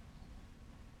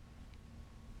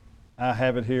 I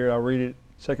have it here, I'll read it.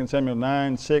 2 Samuel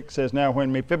 9, 6 says, Now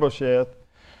when Mephibosheth,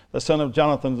 the son of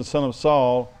Jonathan, the son of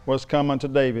Saul, was come unto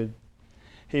David,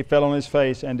 he fell on his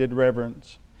face and did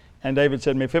reverence. And David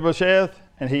said, Mephibosheth?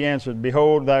 And he answered,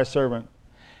 Behold thy servant.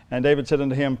 And David said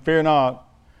unto him, Fear not,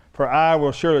 for I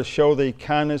will surely show thee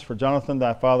kindness for Jonathan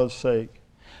thy father's sake,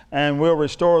 and will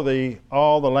restore thee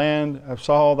all the land of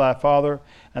Saul thy father,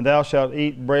 and thou shalt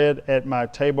eat bread at my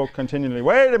table continually.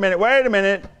 Wait a minute. Why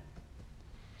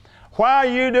are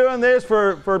you doing this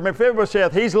for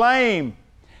Mephibosheth? He's lame.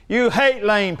 You hate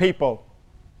lame people.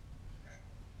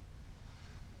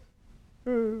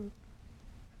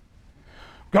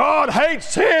 God hates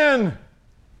sin.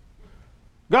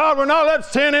 God will not let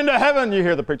sin into heaven. You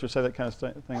hear the preacher say that kind of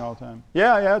thing all the time.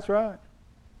 Yeah, that's right.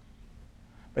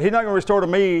 But He's not going to restore to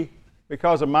me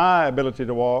because of my ability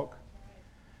to walk.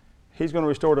 He's going to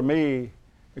restore to me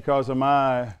because of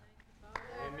my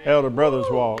elder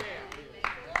brother's walk.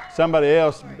 Somebody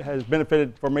else has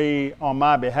benefited for me on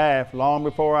my behalf long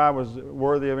before I was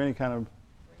worthy of any kind of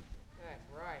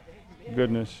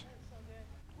goodness.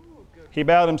 He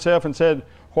bowed himself and said,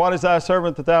 What is thy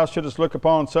servant that thou shouldest look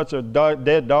upon such a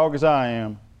dead dog as I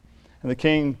am? And the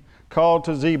king called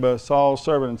to Ziba, Saul's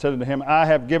servant, and said unto him, I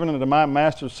have given unto my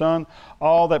master's son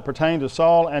all that pertained to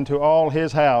Saul and to all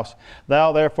his house.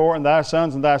 Thou therefore and thy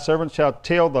sons and thy servants shall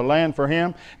till the land for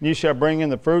him, and you shall bring in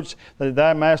the fruits, that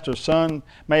thy master's son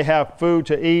may have food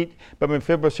to eat. But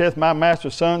Mephibosheth, my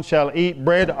master's son, shall eat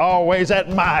bread always at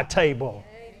my table.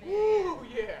 Ooh,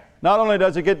 yeah. Not only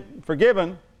does he get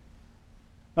forgiven,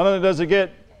 not only does he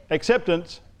get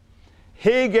acceptance,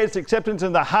 he gets acceptance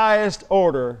in the highest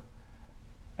order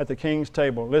at the king's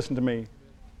table. Listen to me.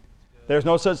 There's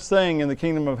no such thing in the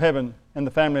kingdom of heaven and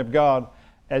the family of God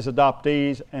as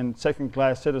adoptees and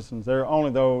second-class citizens. There are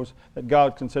only those that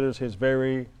God considers His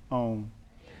very own.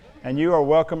 And you are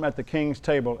welcome at the king's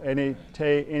table any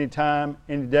time,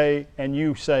 any day, and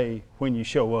you say when you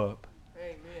show up.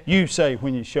 Amen. You say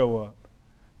when you show up.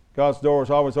 God's door is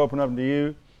always open up to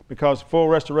you because full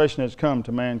restoration has come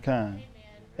to mankind.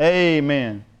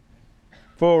 Amen.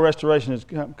 Full restoration has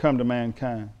come to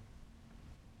mankind.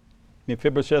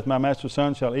 Mephibosheth, my master's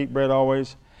son, shall eat bread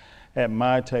always at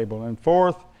my table. And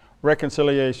fourth,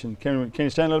 reconciliation. Can you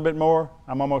stand a little bit more?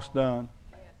 I'm almost done.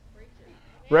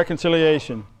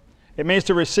 Reconciliation. It means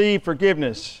to receive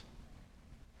forgiveness.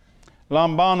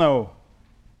 Lambano,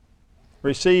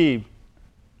 receive.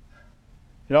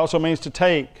 It also means to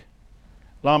take.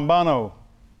 Lambano.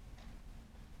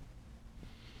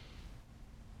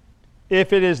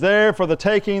 If it is there for the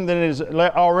taking, then it is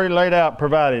already laid out,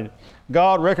 provided.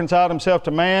 God reconciled himself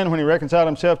to man when he reconciled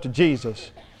himself to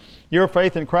Jesus. Your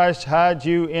faith in Christ hides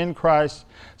you in Christ,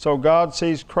 so God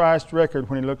sees Christ's record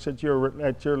when he looks at your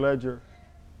ledger.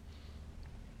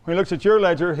 When he looks at your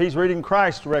ledger, he's reading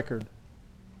Christ's record.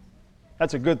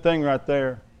 That's a good thing right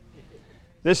there.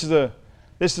 This is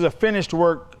a finished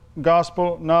work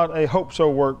gospel, not a hope-so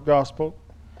work gospel.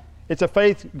 It's a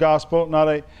faith gospel, not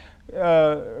a...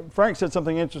 Frank said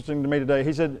something interesting to me today.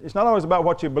 He said, it's not always about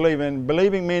what you believe in.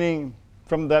 Believing meaning,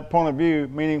 from that point of view,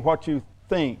 meaning what you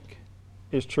think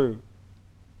is true,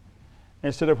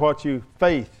 instead of what you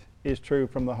faith is true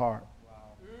from the heart.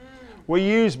 Wow. We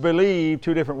use believe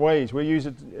two different ways. We use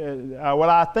it, well,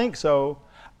 I think so,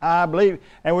 I believe,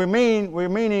 and we're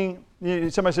meaning,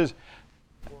 somebody says,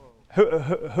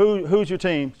 who's your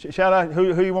team? Shout out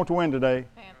who you want to win today.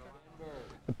 Panthers.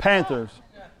 The Panthers.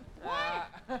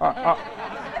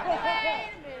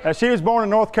 She was born in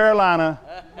North Carolina.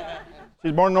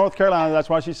 She's born in North Carolina. That's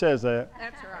why she says that.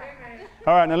 That's right.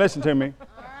 All right, now listen to me.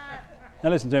 Now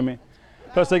listen to me.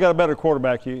 Plus, they got a better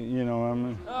quarterback. You know. I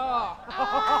mean.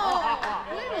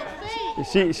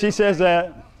 Little She says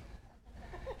that.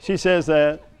 She says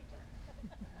that. I'm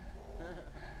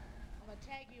gonna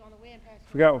tag you on the win,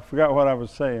 Pastor. Forgot what I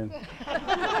was saying.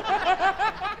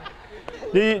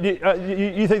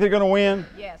 You think they're going to win?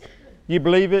 Yes. You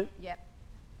believe it? Yep.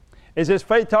 Is this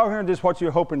faith talking or just what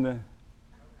you're hoping to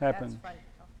happen?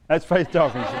 That's faith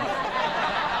talking.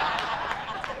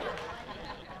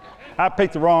 I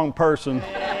picked the wrong person.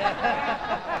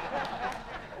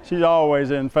 She's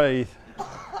always in faith.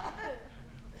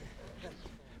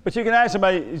 But you can ask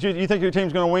somebody, you think your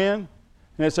team's going to win? And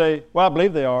they say, well, I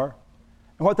believe they are.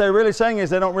 And what they're really saying is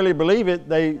they don't really believe it.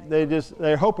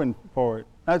 They're hoping for it.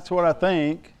 That's what I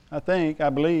think. I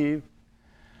believe.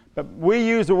 But we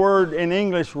use the word in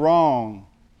English wrong.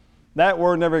 That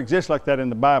word never exists like that in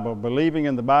the Bible. Believing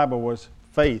in the Bible was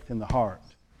faith in the heart.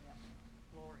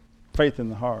 Faith in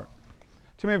the heart.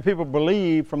 Too many people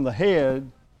believe from the head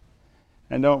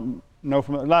and don't know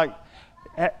from the... Like,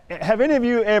 have any of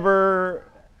you ever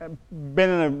been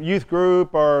in a youth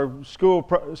group or school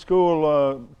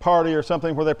party or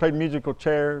something where they played musical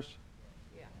chairs?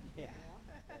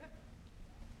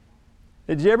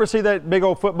 Did you ever see that big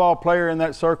old football player in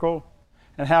that circle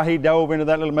and how he dove into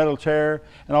that little metal chair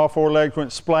and all four legs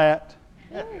went splat?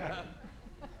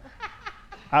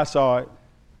 I saw it.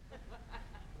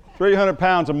 300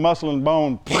 pounds of muscle and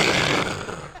bone.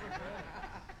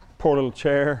 Poor little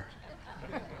chair.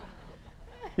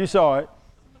 You saw it.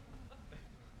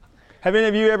 Have any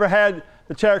of you ever had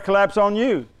the chair collapse on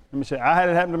you? Let me say, I had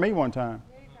it happen to me one time.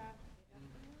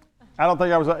 I don't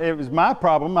think it was my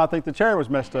problem. I think the chair was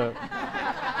messed up.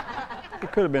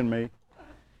 It could have been me.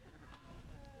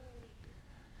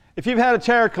 If you've had a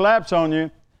chair collapse on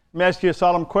you, let me ask you a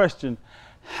solemn question.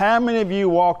 How many of you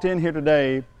walked in here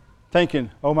today thinking,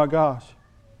 oh my gosh,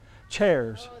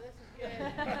 chairs? Oh, this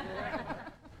is good.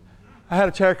 I had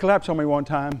a chair collapse on me one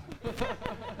time.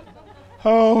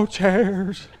 Oh,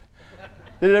 chairs.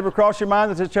 Did it ever cross your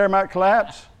mind that this chair might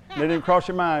collapse? It didn't cross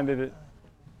your mind, did it?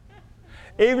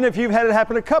 Even if you've had it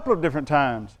happen a couple of different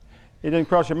times, it didn't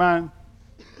cross your mind.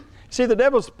 See, the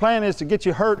devil's plan is to get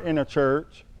you hurt in a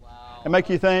church and make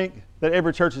you think that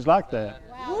every church is like that.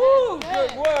 Wow. Woo,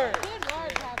 good word. Good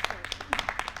word, Pastor.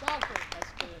 Doctor.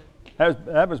 That's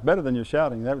good. That was better than your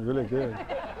shouting. That was really good.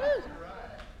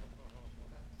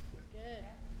 Good.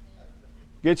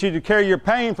 Get you to carry your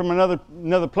pain from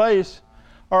another place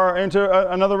or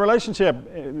into another relationship.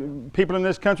 People in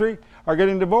this country are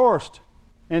getting divorced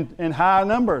in high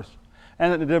numbers.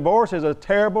 And the divorce is a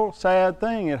terrible, sad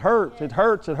thing. It hurts, it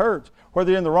hurts, it hurts. Whether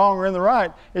you're in the wrong or in the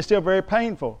right, it's still very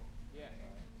painful.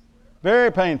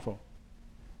 Very painful.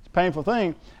 It's a painful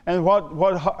thing. And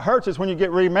what hurts is when you get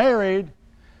remarried,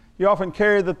 you often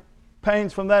carry the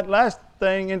pains from that last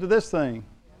thing into this thing.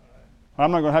 I'm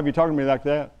not going to have you talking to me like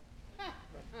that.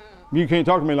 You can't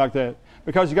talk to me like that.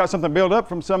 Because you got something built up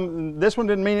from this one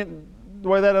didn't mean it the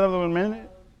way that other one meant it.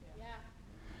 Yeah.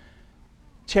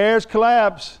 Chairs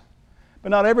collapse. But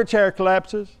not every chair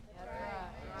collapses.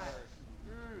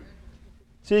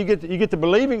 See, you get to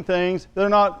believing things that are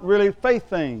not really faith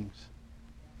things.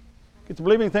 You get to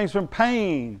believing things from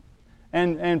pain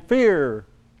and fear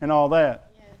and all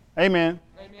that. Yes. Amen.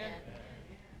 Amen.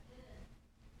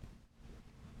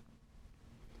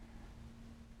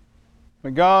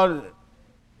 But God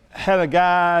had a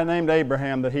guy named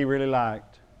Abraham that he really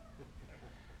liked.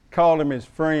 Called him his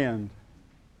friend.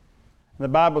 The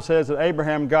Bible says that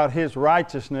Abraham got his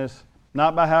righteousness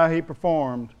not by how he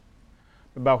performed,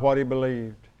 by what he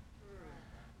believed.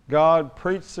 God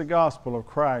preached the gospel of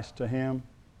Christ to him.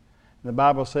 The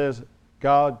Bible says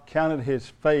God counted his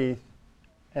faith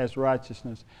as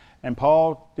righteousness. And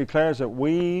Paul declares that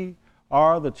we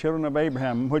are the children of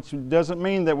Abraham, which doesn't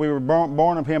mean that we were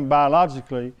born of him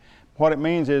biologically. What it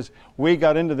means is we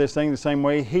got into this thing the same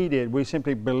way he did. We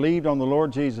simply believed on the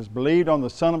Lord Jesus, believed on the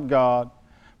Son of God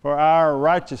for our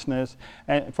righteousness.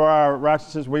 And for our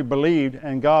righteousness we believed,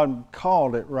 and God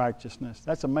called it righteousness.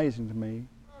 That's amazing to me.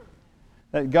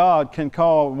 That God can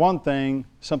call one thing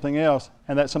something else,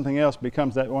 and that something else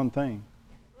becomes that one thing.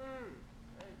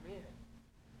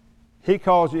 He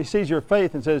calls you, he sees your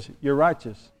faith and says, you're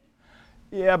righteous.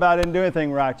 Yeah, but I didn't do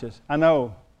anything righteous. I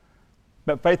know.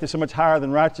 But faith is so much higher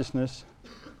than righteousness.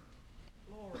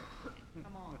 Lord,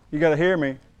 come on. You got to hear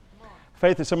me.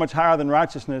 Faith is so much higher than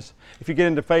righteousness. If you get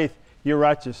into faith, you're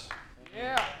righteous.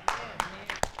 Yeah.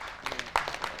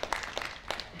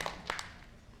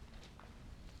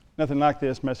 Nothing like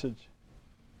this message.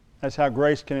 That's how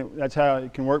that's how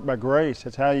it can work by grace.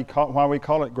 That's why we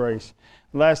call it grace.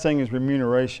 The last thing is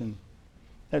remuneration.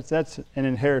 That's an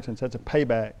inheritance. That's a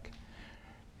payback.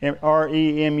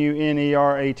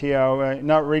 Remuneration,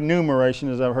 not remuneration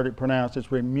as I've heard it pronounced. It's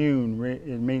remune.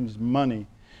 It means money.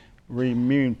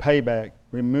 Remune, payback,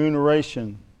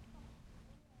 remuneration.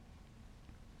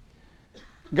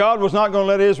 God was not going to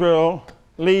let Israel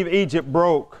leave Egypt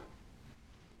broke.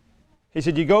 He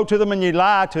said, you go to them and you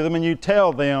lie to them and you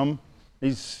tell them,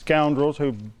 these scoundrels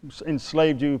who've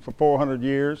enslaved you for 400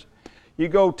 years, you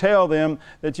go tell them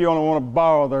that you only want to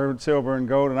borrow their silver and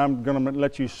gold, and I'm going to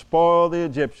let you spoil the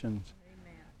Egyptians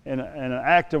in an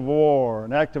act of war,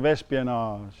 an act of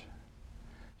espionage.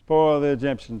 Spoil the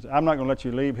Egyptians. I'm not going to let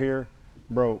you leave here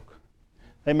broke.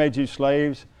 They made you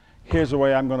slaves. Here's the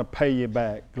way I'm going to pay you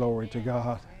back. Glory to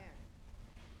God.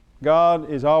 God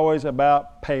is always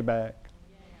about payback.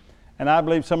 And I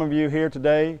believe some of you here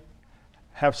today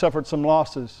have suffered some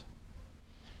losses,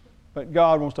 but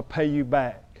God wants to pay you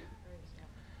back.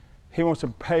 He wants to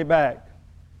pay back.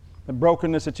 The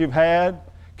brokenness that you've had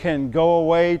can go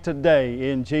away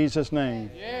today in Jesus'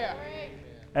 name. Yeah.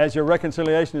 As your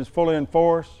reconciliation is fully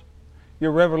enforced,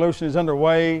 your revolution is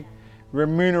underway,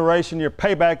 remuneration, your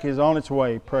payback is on its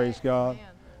way. Praise God.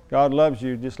 God loves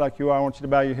you just like you are. I want you to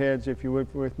bow your heads if you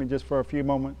would with me just for a few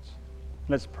moments.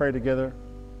 Let's pray together.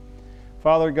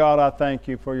 Father God, I thank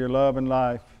you for your love and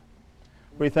life.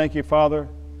 We thank you, Father,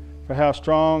 for how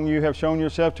strong you have shown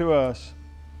yourself to us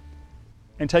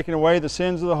in taking away the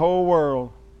sins of the whole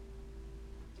world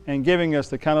and giving us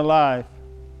the kind of life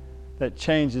that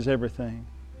changes everything.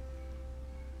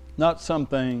 Not some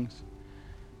things,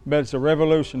 but it's a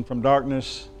revolution from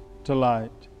darkness to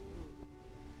light.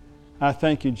 I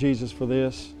thank you, Jesus, for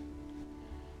this.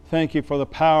 Thank you for the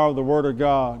power of the Word of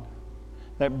God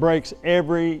that breaks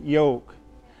every yoke.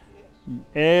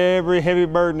 Every heavy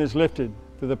burden is lifted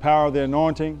through the power of the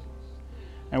anointing.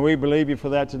 And we believe you for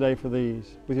that today for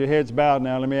these. With your heads bowed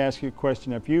now, let me ask you a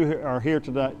question. If you are here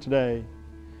today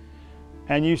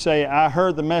and you say, I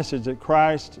heard the message that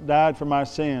Christ died for my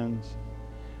sins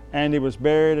and he was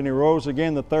buried and he rose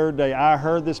again the third day. I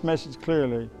heard this message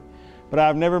clearly, but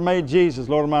I've never made Jesus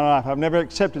Lord of my life. I've never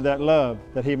accepted that love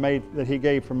that he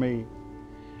gave for me.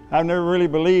 I've never really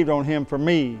believed on him for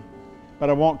me, but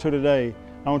I want to today.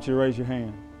 I want you to raise your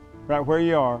hand. Right where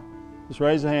you are, just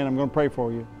raise a hand. I'm going to pray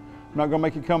for you. I'm not going to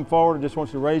make you come forward. I just want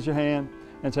you to raise your hand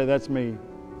and say, that's me.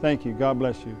 Thank you. God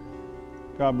bless you.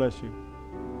 God bless you.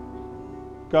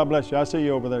 God bless you. I see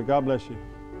you over there. God bless you.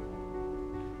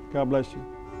 God bless you.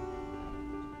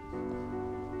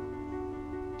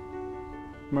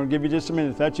 I'm going to give you just a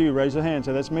minute. If that's you, raise a hand.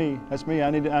 Say, that's me. That's me.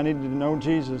 I need to know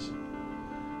Jesus.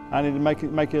 I need to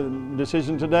make a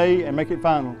decision today and make it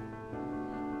final.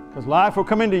 Because life will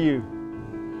come into you.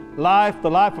 Life, the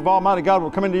life of Almighty God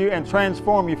will come into you and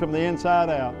transform you from the inside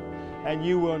out. And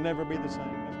you will never be the same.